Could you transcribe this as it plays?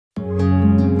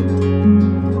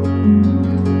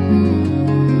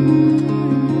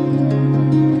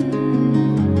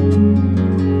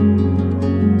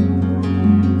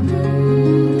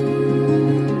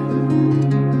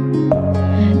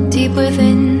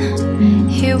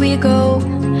here we go,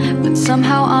 but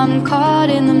somehow I'm caught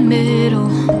in the middle.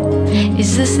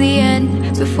 Is this the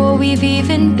end before we've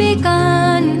even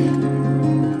begun?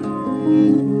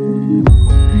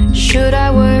 Should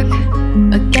I work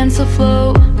against the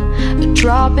flow, a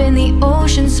drop in the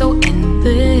ocean so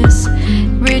endless,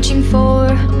 reaching for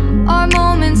our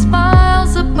moments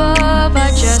miles above?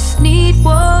 I just need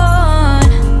one,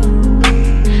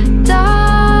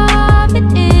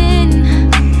 diving in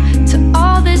to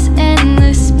all this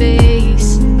endless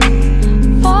space,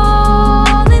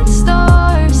 falling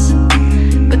stars,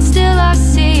 but still I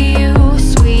see you.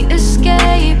 Sweet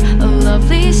escape, a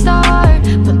lovely start,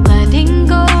 but letting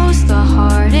go's the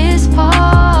hardest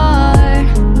part.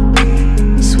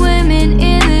 Swimming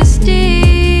in this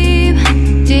deep,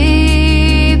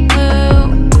 deep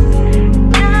blue.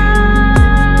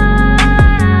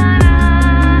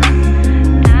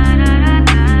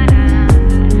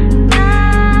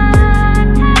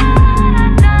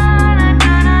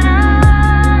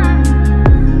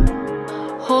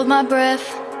 Hold my breath,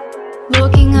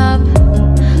 looking up.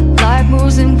 Life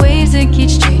moves in waves that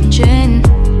keeps changing.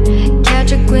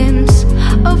 Catch a glimpse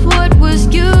of what was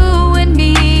you and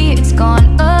me. It's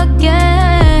gone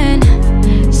again,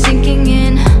 sinking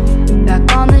in,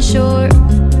 back on the shore,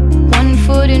 one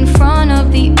foot in front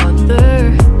of the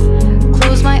other.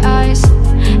 Close my eyes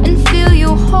and feel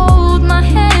you hold my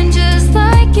hand just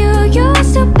like you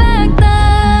used to back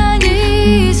then.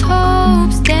 These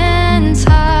hopes dance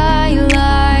high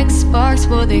like sparks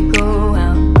before they go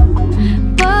out.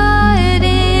 But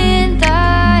in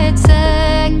that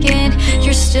second,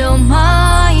 you're still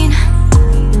mine.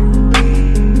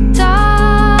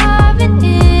 Diving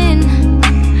in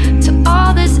to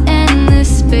all this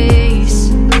endless space,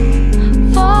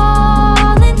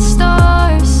 falling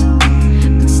stars,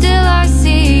 but still I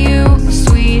see you. A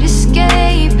sweet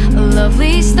escape, a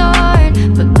lovely start,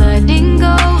 but letting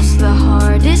go's the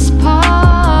hardest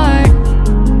part.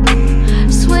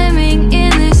 Swimming in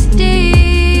this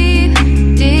deep,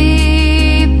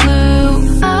 deep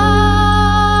blue.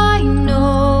 I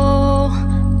know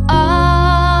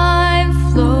I'm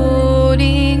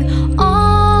floating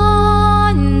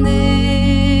on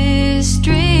this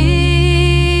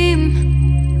dream,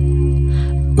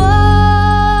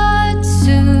 but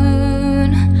soon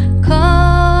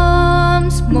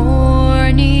comes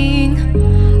morning.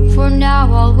 For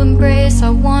now I'll embrace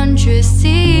our wondrous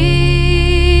sea.